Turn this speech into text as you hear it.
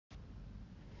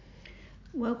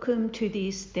Welcome to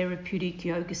this therapeutic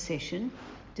yoga session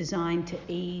designed to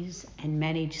ease and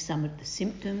manage some of the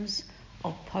symptoms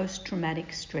of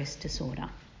post-traumatic stress disorder.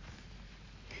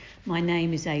 My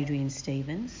name is Adrienne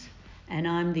Stevens and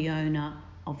I'm the owner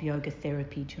of Yoga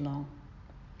Therapy Geelong.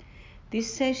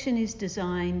 This session is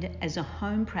designed as a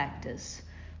home practice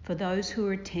for those who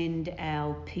attend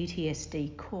our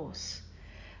PTSD course,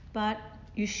 but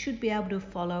you should be able to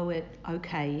follow it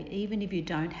okay even if you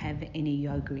don't have any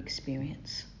yoga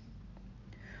experience.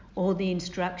 All the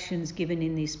instructions given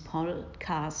in this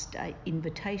podcast are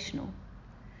invitational,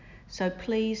 so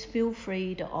please feel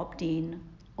free to opt in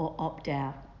or opt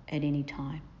out at any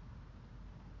time.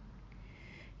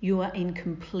 You are in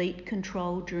complete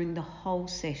control during the whole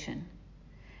session,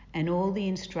 and all the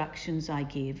instructions I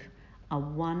give are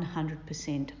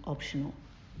 100% optional.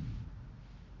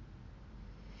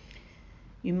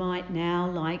 You might now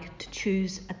like to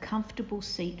choose a comfortable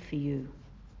seat for you.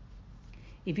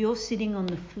 If you're sitting on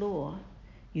the floor,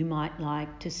 you might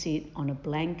like to sit on a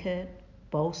blanket,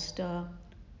 bolster,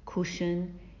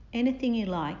 cushion, anything you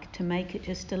like to make it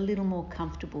just a little more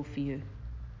comfortable for you.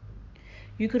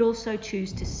 You could also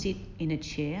choose to sit in a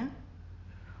chair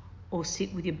or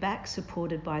sit with your back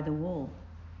supported by the wall.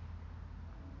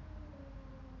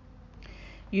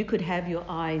 You could have your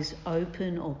eyes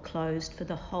open or closed for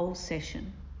the whole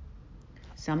session.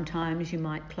 Sometimes you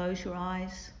might close your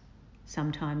eyes,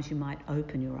 sometimes you might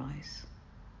open your eyes.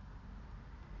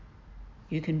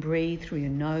 You can breathe through your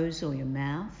nose or your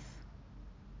mouth.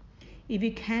 If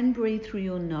you can breathe through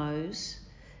your nose,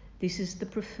 this is the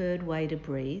preferred way to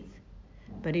breathe,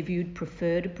 but if you'd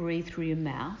prefer to breathe through your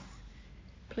mouth,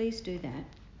 please do that.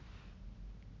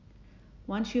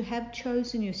 Once you have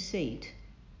chosen your seat,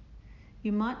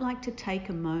 you might like to take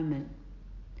a moment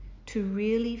to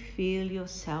really feel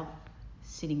yourself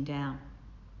sitting down.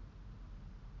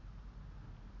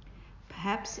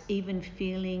 Perhaps even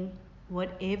feeling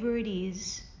whatever it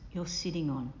is you're sitting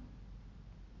on.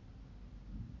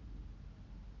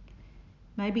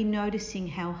 Maybe noticing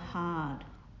how hard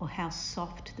or how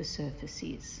soft the surface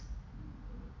is.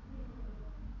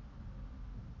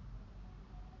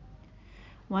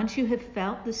 Once you have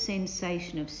felt the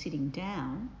sensation of sitting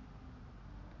down,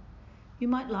 you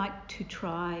might like to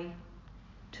try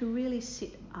to really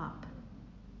sit up.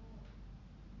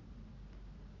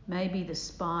 Maybe the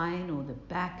spine or the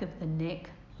back of the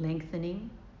neck lengthening,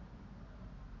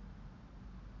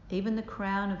 even the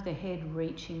crown of the head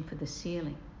reaching for the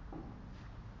ceiling.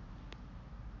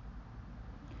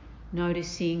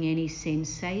 Noticing any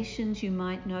sensations you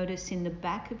might notice in the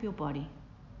back of your body.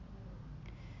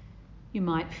 You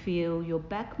might feel your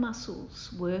back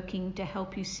muscles working to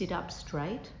help you sit up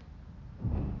straight,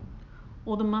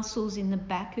 or the muscles in the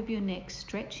back of your neck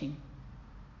stretching.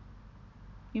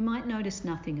 You might notice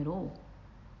nothing at all.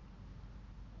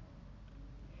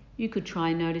 You could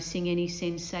try noticing any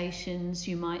sensations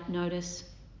you might notice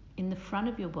in the front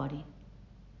of your body.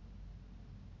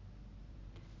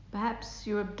 Perhaps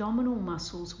your abdominal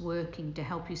muscles working to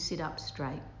help you sit up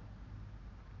straight.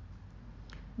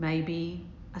 Maybe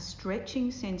a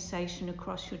stretching sensation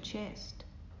across your chest.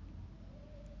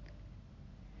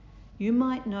 You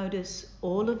might notice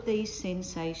all of these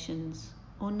sensations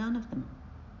or none of them.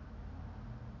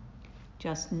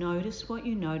 Just notice what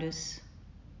you notice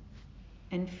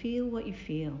and feel what you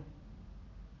feel.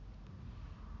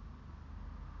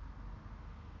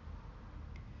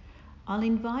 I'll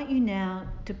invite you now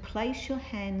to place your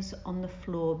hands on the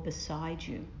floor beside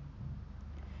you,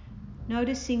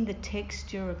 noticing the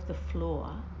texture of the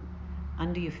floor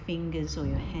under your fingers or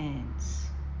your hands.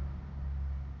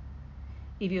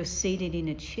 If you're seated in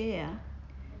a chair,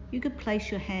 you could place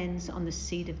your hands on the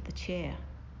seat of the chair.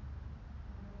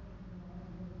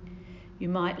 You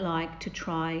might like to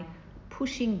try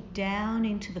pushing down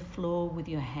into the floor with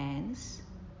your hands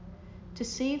to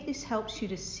see if this helps you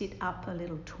to sit up a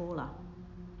little taller.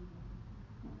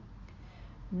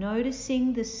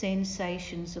 Noticing the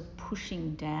sensations of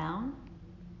pushing down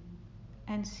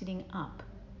and sitting up.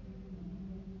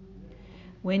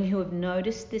 When you have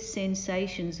noticed the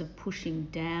sensations of pushing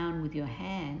down with your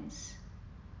hands,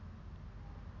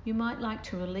 you might like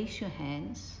to release your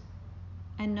hands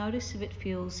and notice if it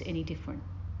feels any different.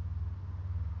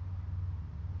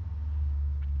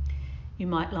 You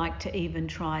might like to even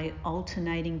try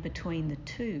alternating between the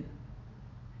two.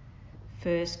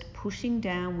 First pushing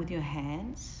down with your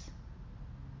hands,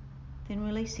 then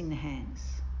releasing the hands.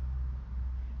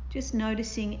 Just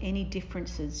noticing any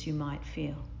differences you might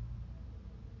feel.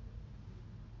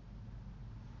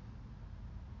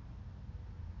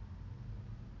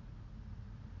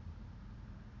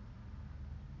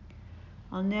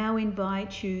 I'll now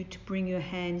invite you to bring your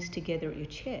hands together at your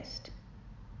chest.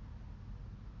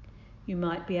 You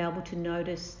might be able to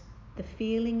notice the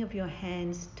feeling of your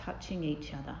hands touching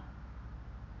each other.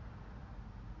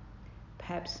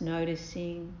 Perhaps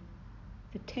noticing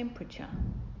the temperature,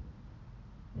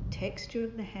 the texture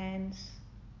of the hands,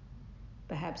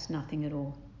 perhaps nothing at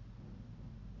all.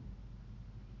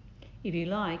 If you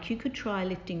like, you could try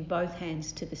lifting both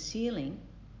hands to the ceiling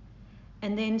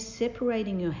and then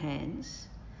separating your hands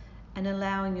and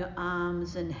allowing your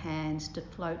arms and hands to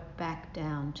float back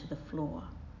down to the floor.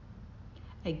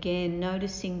 Again,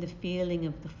 noticing the feeling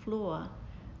of the floor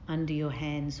under your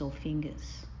hands or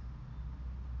fingers.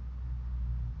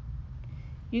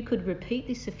 You could repeat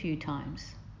this a few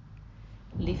times,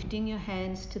 lifting your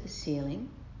hands to the ceiling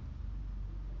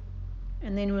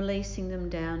and then releasing them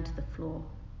down to the floor.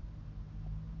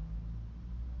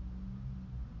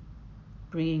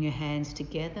 Bringing your hands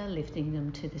together, lifting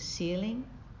them to the ceiling,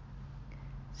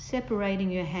 separating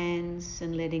your hands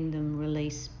and letting them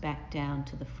release back down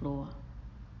to the floor.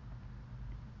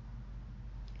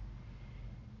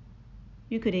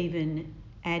 You could even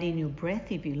add in your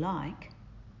breath if you like.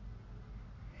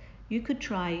 You could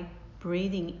try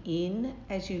breathing in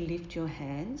as you lift your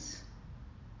hands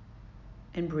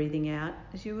and breathing out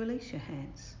as you release your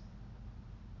hands.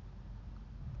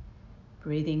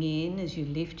 Breathing in as you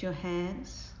lift your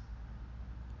hands.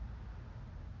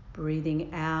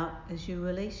 Breathing out as you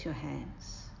release your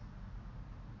hands.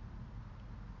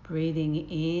 Breathing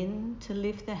in to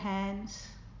lift the hands.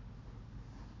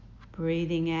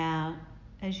 Breathing out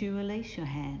as you release your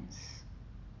hands.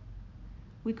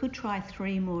 We could try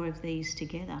 3 more of these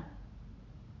together.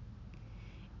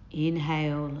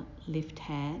 Inhale, lift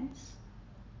hands.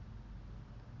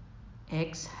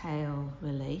 Exhale,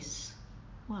 release.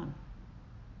 1.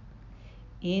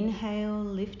 Inhale,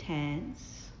 lift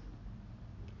hands.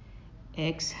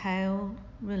 Exhale,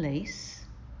 release.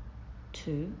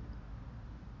 2.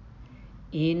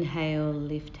 Inhale,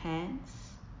 lift hands.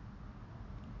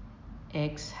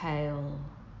 Exhale,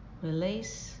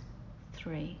 release.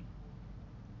 3.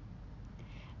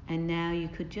 And now you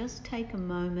could just take a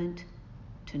moment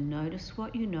to notice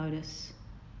what you notice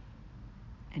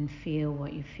and feel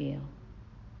what you feel.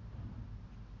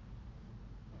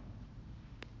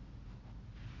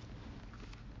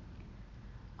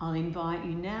 I'll invite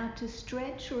you now to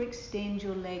stretch or extend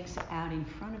your legs out in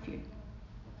front of you.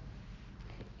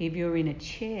 If you're in a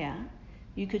chair,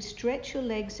 you could stretch your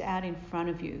legs out in front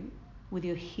of you with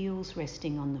your heels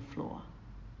resting on the floor.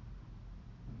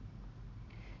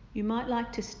 You might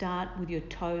like to start with your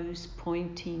toes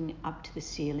pointing up to the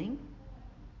ceiling,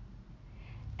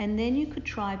 and then you could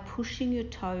try pushing your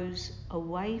toes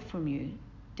away from you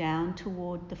down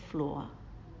toward the floor,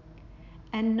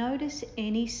 and notice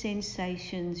any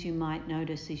sensations you might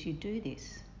notice as you do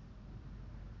this.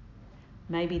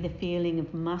 Maybe the feeling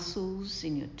of muscles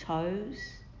in your toes,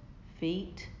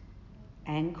 feet,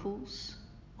 ankles,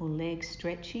 or legs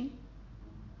stretching.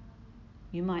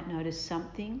 You might notice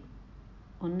something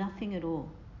or nothing at all.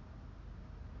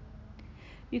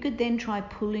 You could then try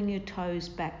pulling your toes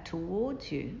back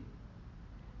towards you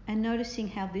and noticing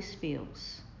how this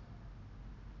feels.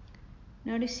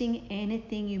 Noticing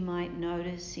anything you might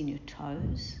notice in your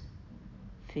toes,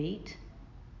 feet,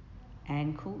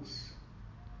 ankles,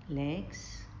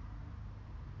 legs.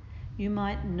 You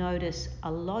might notice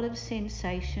a lot of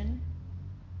sensation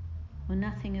or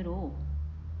nothing at all.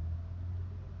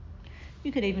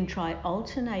 You could even try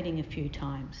alternating a few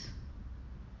times.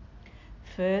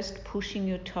 First, pushing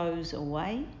your toes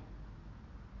away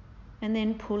and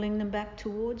then pulling them back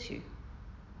towards you.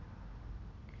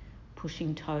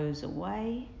 Pushing toes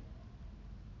away,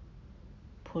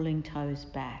 pulling toes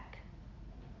back.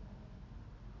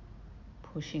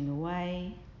 Pushing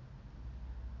away,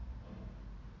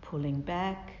 pulling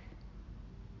back,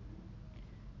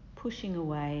 pushing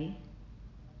away,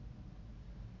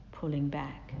 pulling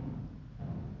back.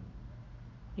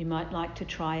 You might like to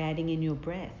try adding in your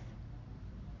breath.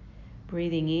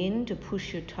 Breathing in to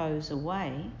push your toes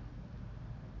away,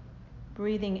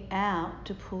 breathing out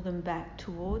to pull them back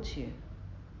towards you.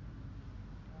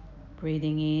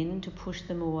 Breathing in to push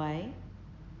them away,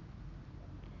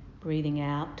 breathing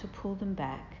out to pull them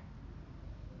back.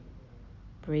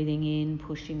 Breathing in,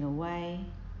 pushing away,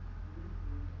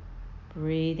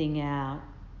 breathing out,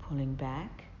 pulling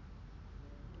back.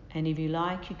 And if you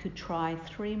like, you could try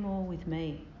 3 more with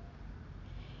me.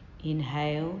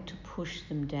 Inhale to push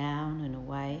them down and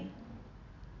away.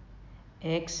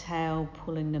 Exhale,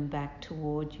 pulling them back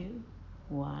toward you.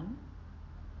 1.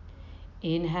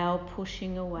 Inhale,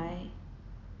 pushing away.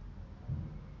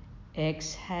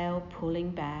 Exhale, pulling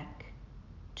back.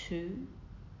 2.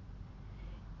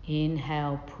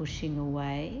 Inhale, pushing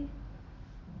away.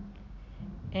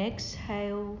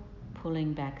 Exhale,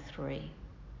 pulling back 3.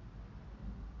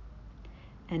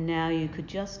 And now you could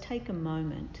just take a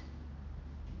moment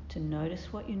to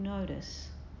notice what you notice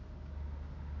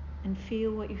and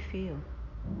feel what you feel.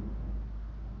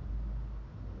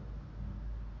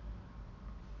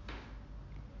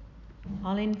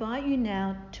 I'll invite you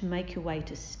now to make your way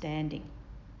to standing.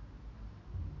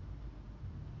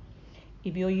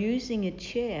 If you're using a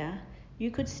chair, you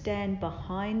could stand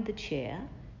behind the chair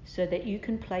so that you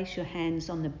can place your hands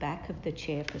on the back of the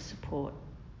chair for support.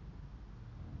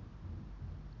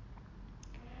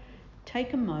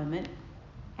 Take a moment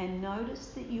and notice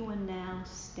that you are now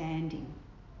standing.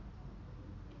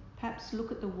 Perhaps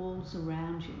look at the walls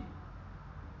around you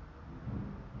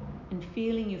and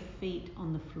feeling your feet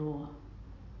on the floor.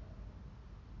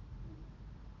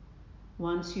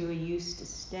 Once you are used to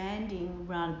standing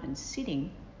rather than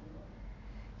sitting,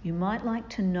 you might like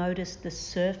to notice the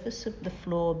surface of the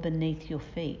floor beneath your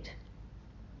feet.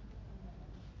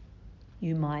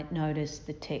 You might notice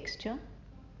the texture,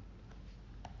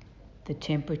 the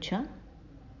temperature,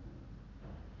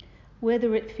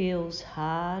 whether it feels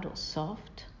hard or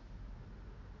soft,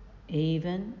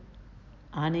 even,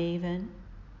 uneven,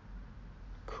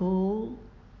 cool,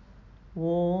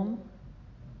 warm,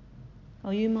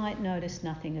 or you might notice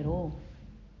nothing at all.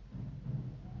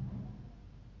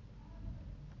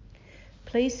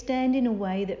 Please stand in a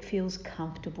way that feels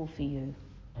comfortable for you.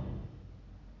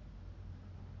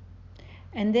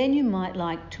 And then you might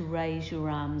like to raise your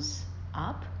arms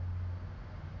up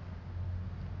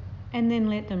and then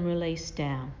let them release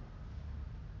down.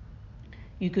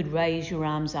 You could raise your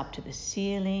arms up to the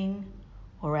ceiling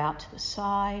or out to the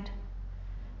side.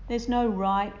 There's no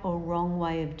right or wrong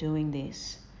way of doing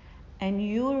this, and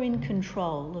you're in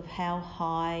control of how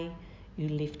high you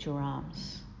lift your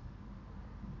arms.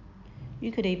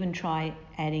 You could even try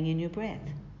adding in your breath.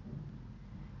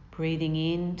 Breathing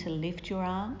in to lift your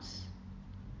arms,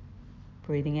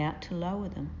 breathing out to lower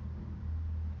them.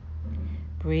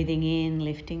 Breathing in,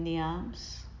 lifting the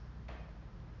arms.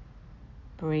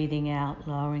 Breathing out,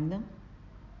 lowering them.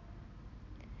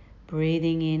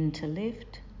 Breathing in to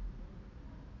lift.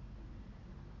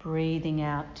 Breathing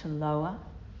out to lower.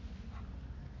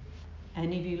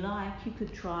 And if you like, you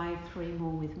could try 3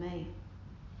 more with me.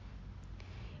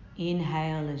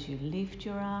 Inhale as you lift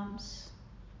your arms.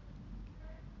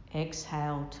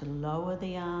 Exhale to lower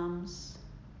the arms.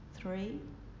 3.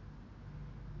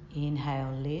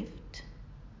 Inhale, lift.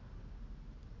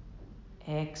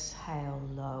 Exhale,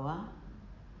 lower.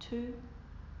 2.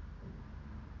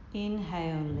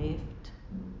 Inhale, lift.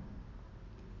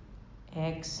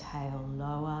 Exhale,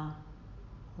 lower.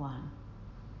 1.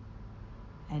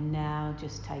 And now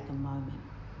just take a moment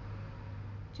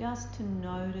just to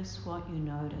notice what you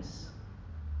notice.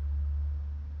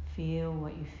 Feel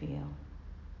what you feel.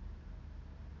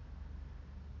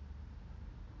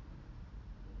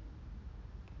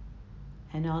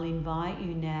 And I'll invite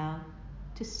you now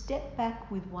to step back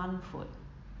with one foot.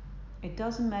 It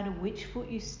doesn't matter which foot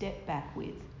you step back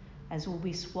with, as we'll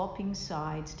be swapping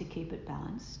sides to keep it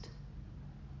balanced.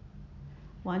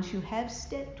 Once you have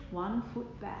stepped one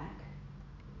foot back,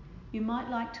 you might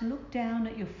like to look down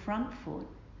at your front foot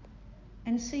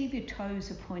and see if your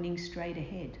toes are pointing straight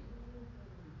ahead.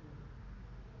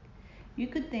 You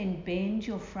could then bend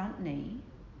your front knee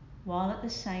while at the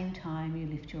same time you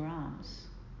lift your arms.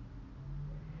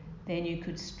 Then you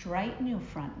could straighten your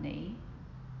front knee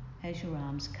as your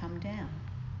arms come down.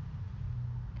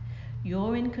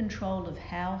 You're in control of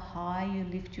how high you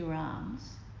lift your arms,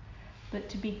 but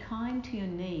to be kind to your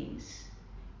knees,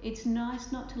 it's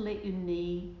nice not to let your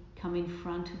knee come in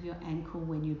front of your ankle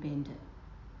when you bend it.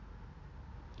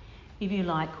 If you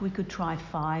like, we could try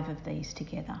 5 of these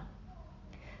together.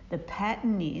 The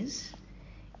pattern is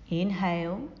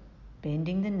inhale,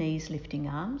 bending the knees, lifting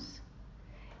arms.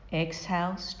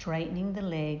 Exhale, straightening the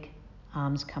leg,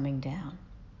 arms coming down.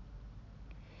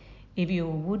 If you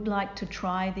would like to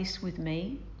try this with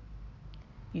me,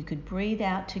 you could breathe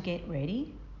out to get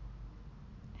ready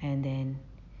and then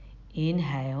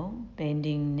inhale,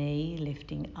 bending knee,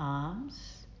 lifting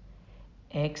arms.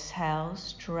 Exhale,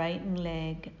 straighten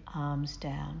leg, arms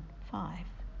down. 5.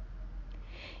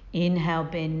 Inhale,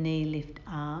 bend knee, lift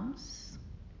arms.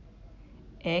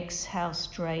 Exhale,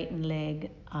 straighten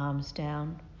leg, arms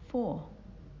down. 4.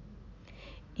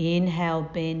 Inhale,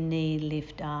 bend knee,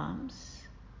 lift arms.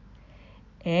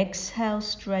 Exhale,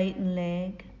 straighten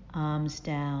leg, arms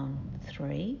down.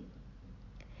 3.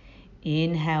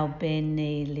 Inhale, bend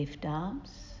knee, lift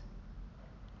arms.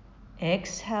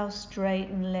 Exhale,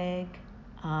 straighten leg,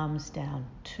 arms down.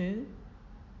 2.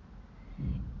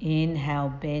 Inhale,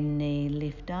 bend knee,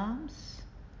 lift arms.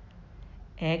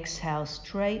 Exhale,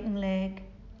 straighten leg,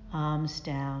 arms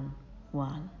down,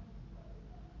 1.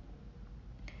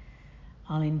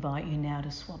 I'll invite you now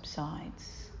to swap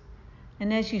sides.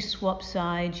 And as you swap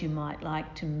sides, you might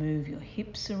like to move your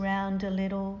hips around a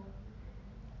little,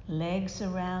 legs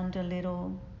around a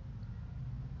little.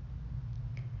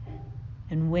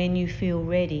 And when you feel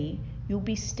ready, you'll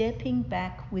be stepping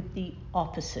back with the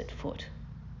opposite foot.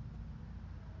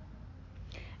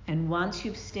 And once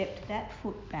you've stepped that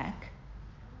foot back,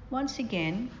 once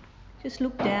again, just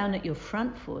look down at your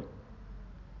front foot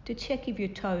to check if your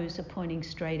toes are pointing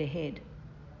straight ahead.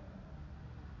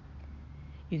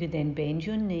 You could then bend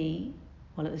your knee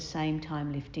while at the same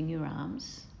time lifting your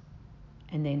arms,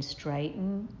 and then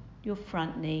straighten your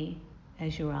front knee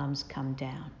as your arms come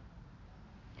down.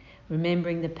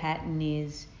 Remembering the pattern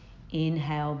is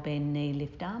inhale, bend knee,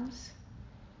 lift arms.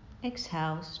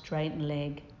 Exhale, straighten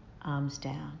leg, arms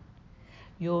down.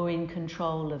 You're in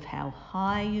control of how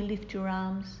high you lift your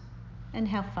arms and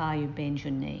how far you bend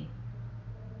your knee.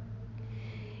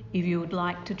 If you would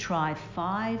like to try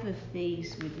 5 of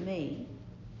these with me,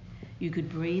 you could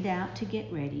breathe out to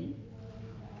get ready,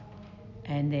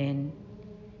 and then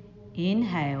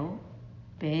inhale,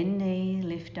 bend knee,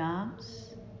 lift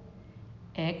arms.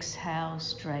 Exhale,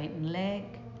 straighten leg,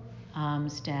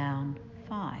 arms down,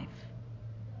 5.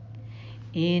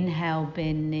 Inhale,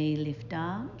 bend knee, lift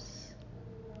arms.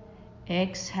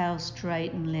 Exhale,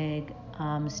 straighten leg,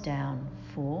 arms down,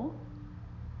 4.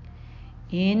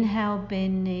 Inhale,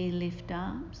 bend knee, lift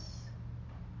arms.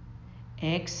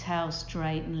 Exhale,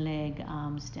 straighten leg,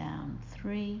 arms down,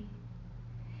 3.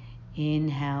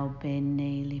 Inhale, bend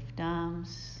knee, lift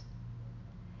arms.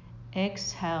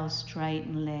 Exhale,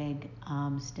 straighten leg,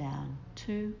 arms down,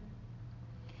 2.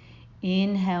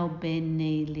 Inhale, bend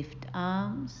knee, lift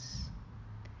arms.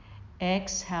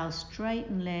 Exhale,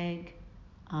 straighten leg,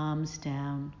 arms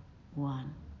down,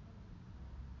 1.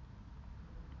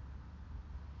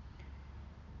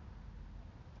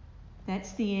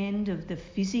 That's the end of the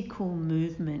physical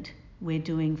movement we're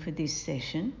doing for this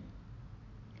session.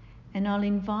 And I'll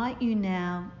invite you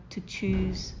now to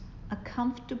choose a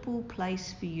comfortable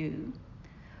place for you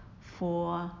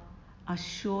for a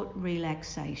short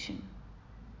relaxation.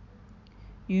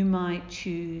 You might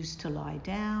choose to lie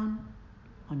down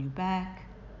on your back,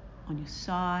 on your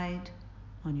side,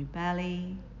 on your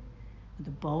belly, with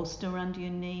a bolster under your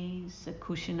knees, a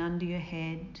cushion under your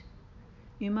head.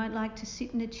 You might like to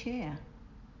sit in a chair.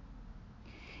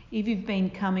 If you've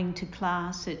been coming to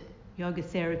class at Yoga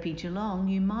Therapy Geelong,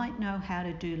 you might know how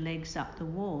to do legs up the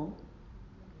wall.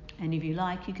 And if you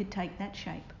like, you could take that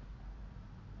shape.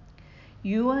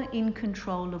 You are in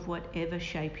control of whatever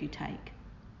shape you take.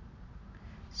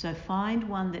 So find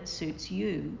one that suits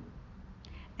you,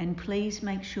 and please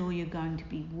make sure you're going to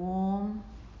be warm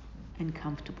and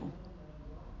comfortable.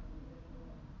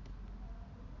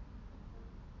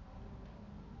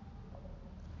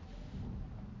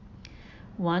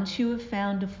 Once you have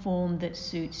found a form that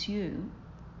suits you,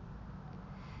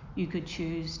 you could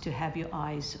choose to have your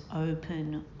eyes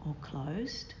open or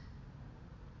closed.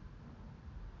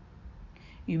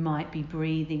 You might be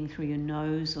breathing through your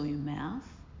nose or your mouth,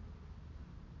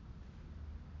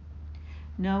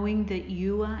 knowing that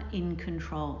you are in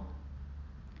control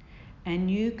and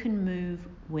you can move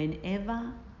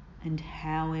whenever and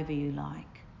however you like.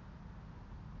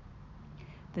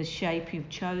 The shape you've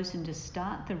chosen to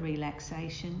start the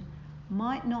relaxation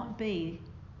might not be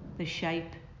the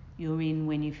shape you're in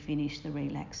when you finish the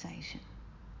relaxation.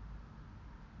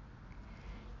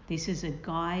 This is a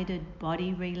guided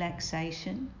body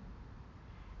relaxation,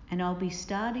 and I'll be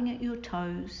starting at your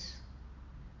toes,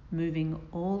 moving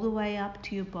all the way up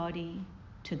to your body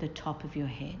to the top of your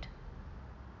head.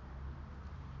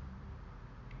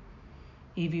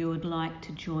 If you would like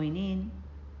to join in,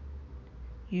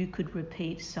 you could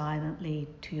repeat silently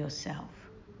to yourself.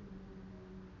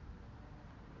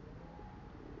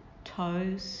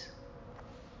 Toes,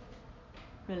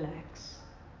 relax.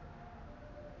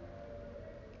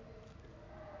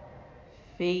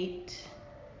 Feet,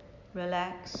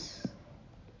 relax.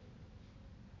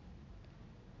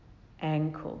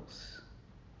 Ankles,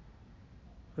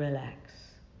 relax.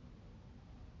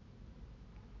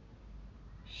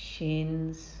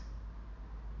 Shins,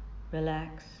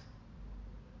 relax.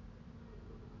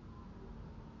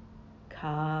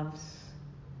 Calves,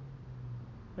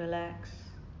 relax.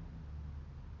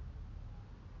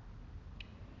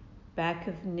 Back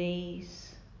of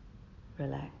knees,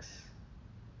 relax.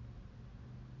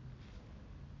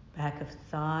 Back of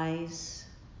thighs,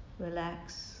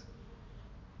 relax.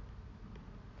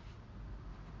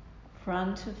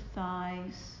 Front of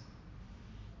thighs,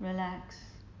 relax.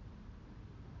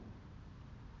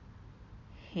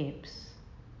 Hips,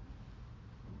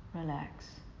 relax.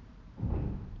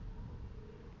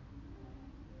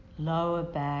 Lower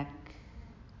back,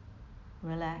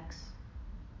 relax.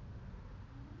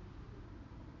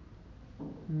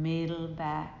 Middle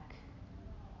back,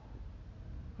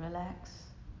 relax.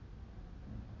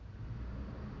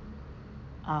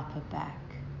 Upper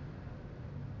back,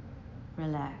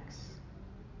 relax.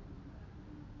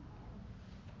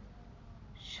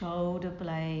 Shoulder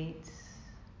blades,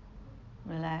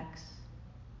 relax.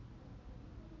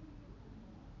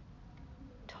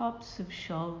 Tops of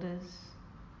shoulders,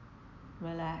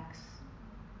 relax.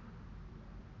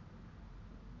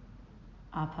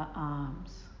 Upper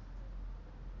arms,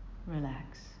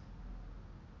 relax.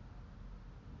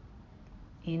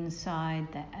 Inside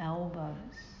the elbows,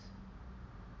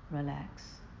 relax.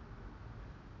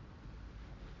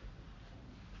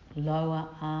 Lower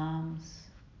arms,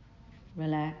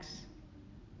 relax.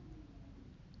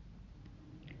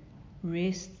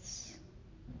 Wrists,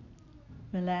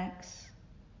 relax.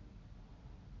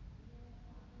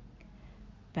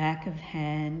 Back of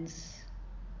hands,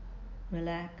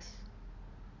 relax.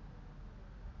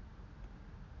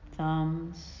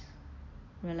 Thumbs,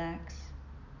 relax.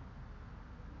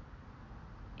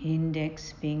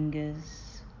 Index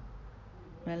fingers,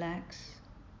 relax.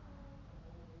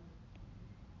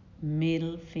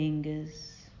 Middle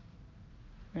fingers,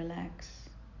 relax.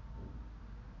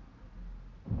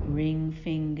 Ring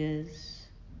fingers,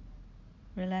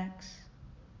 relax.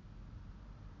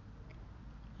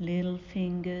 Little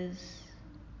fingers,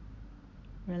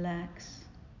 relax.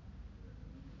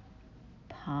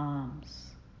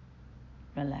 Palms,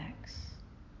 relax.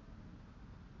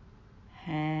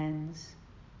 Hands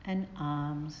and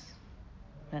arms,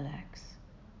 relax.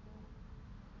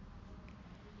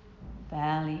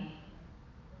 Belly,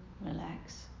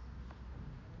 relax.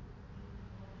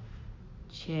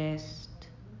 Chest,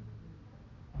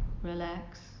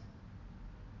 relax.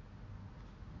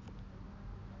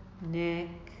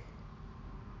 Neck,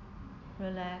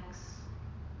 relax.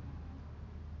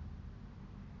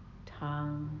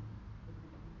 Tongue,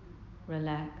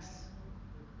 relax.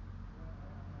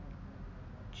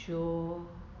 Jaw,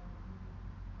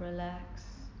 relax.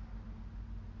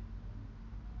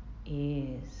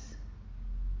 Ears,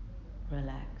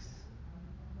 relax.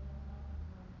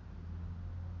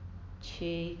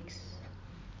 Cheeks,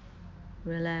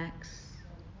 relax.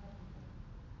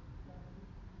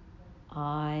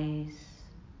 Eyes,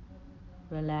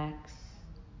 relax.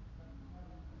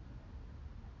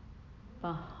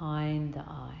 Behind the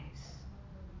eyes,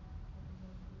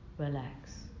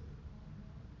 relax.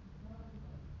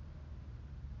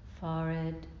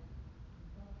 Forehead,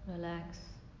 relax.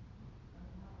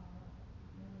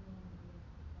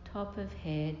 Top of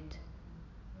head,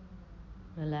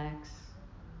 relax.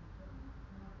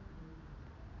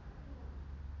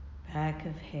 Back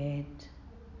of head,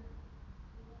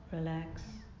 relax.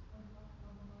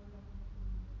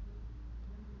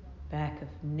 Back of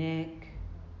neck,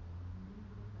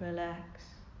 relax.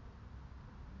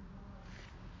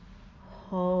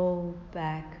 Whole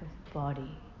back of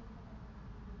body,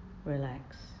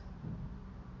 relax.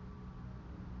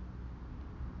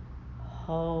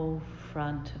 Whole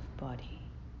front of body,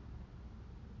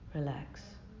 relax.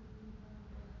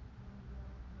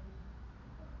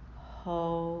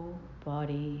 Whole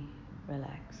body,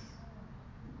 relax.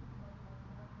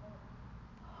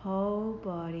 Whole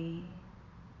body,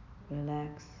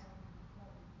 relax.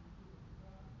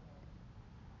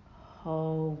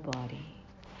 Whole body,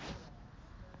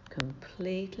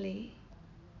 completely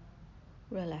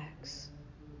relax.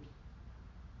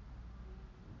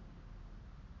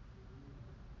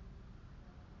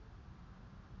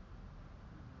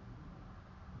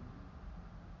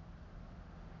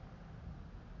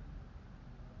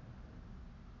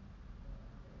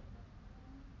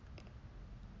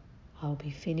 I'll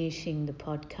be finishing the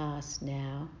podcast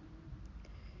now.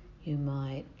 You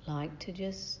might like to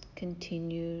just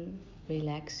continue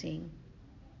relaxing,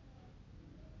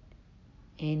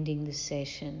 ending the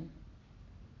session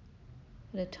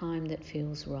at a time that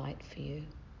feels right for you.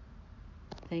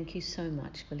 Thank you so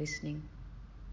much for listening.